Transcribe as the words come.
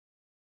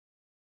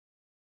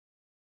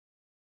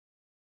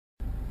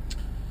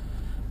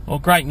Well,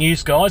 great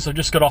news, guys. I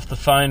just got off the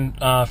phone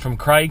from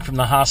Craig from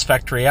the Haas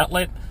Factory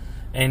Outlet,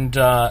 and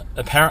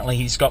apparently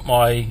he's got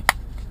the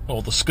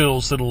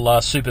school's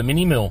little Super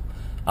Mini Mill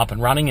up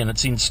and running, and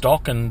it's in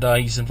stock, and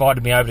he's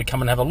invited me over to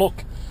come and have a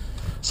look.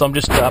 So I'm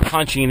just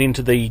punching it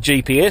into the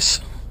GPS.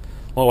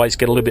 I always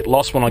get a little bit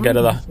lost when I go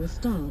to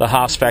the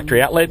Haas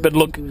Factory Outlet, but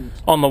look,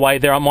 on the way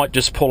there I might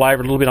just pull over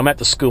a little bit. I'm at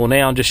the school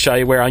now and just show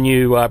you where our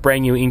new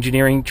brand new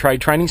engineering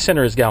trade training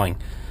centre is going.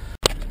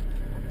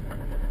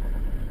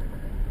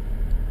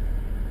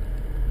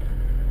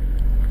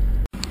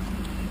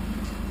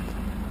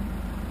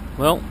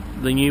 Well,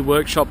 the new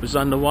workshop is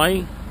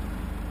underway.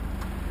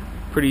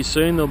 Pretty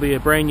soon there'll be a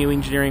brand new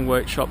engineering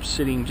workshop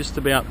sitting just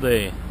about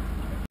there.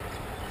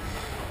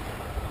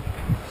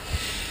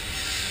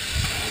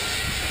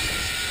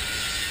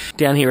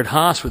 Down here at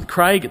Haas with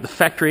Craig at the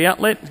factory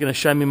outlet. He's going to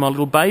show me my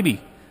little baby.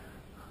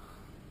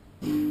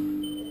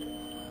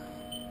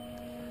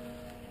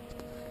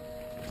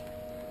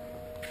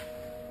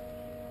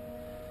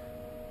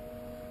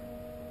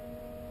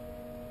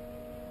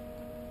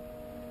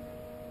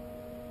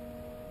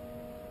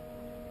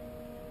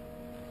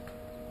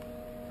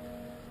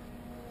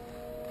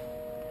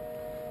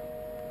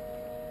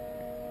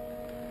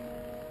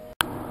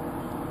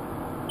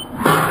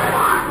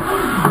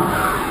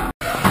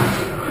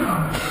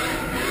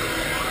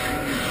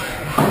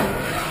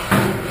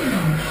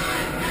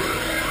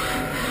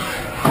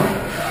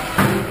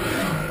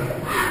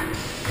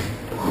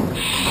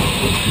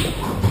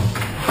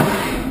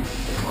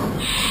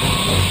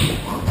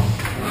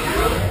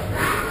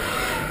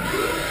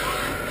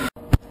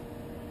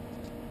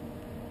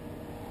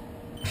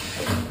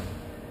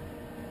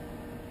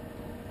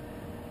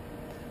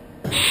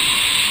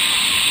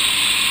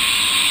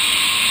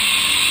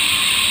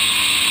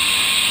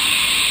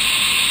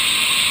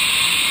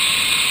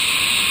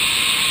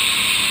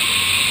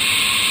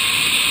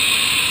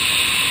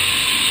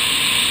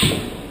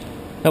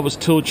 That was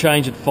tool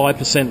change at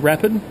 5%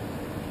 rapid.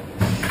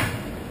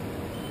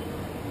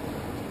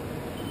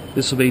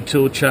 This will be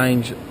tool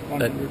change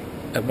at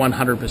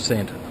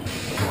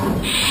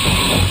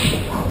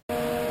 100%.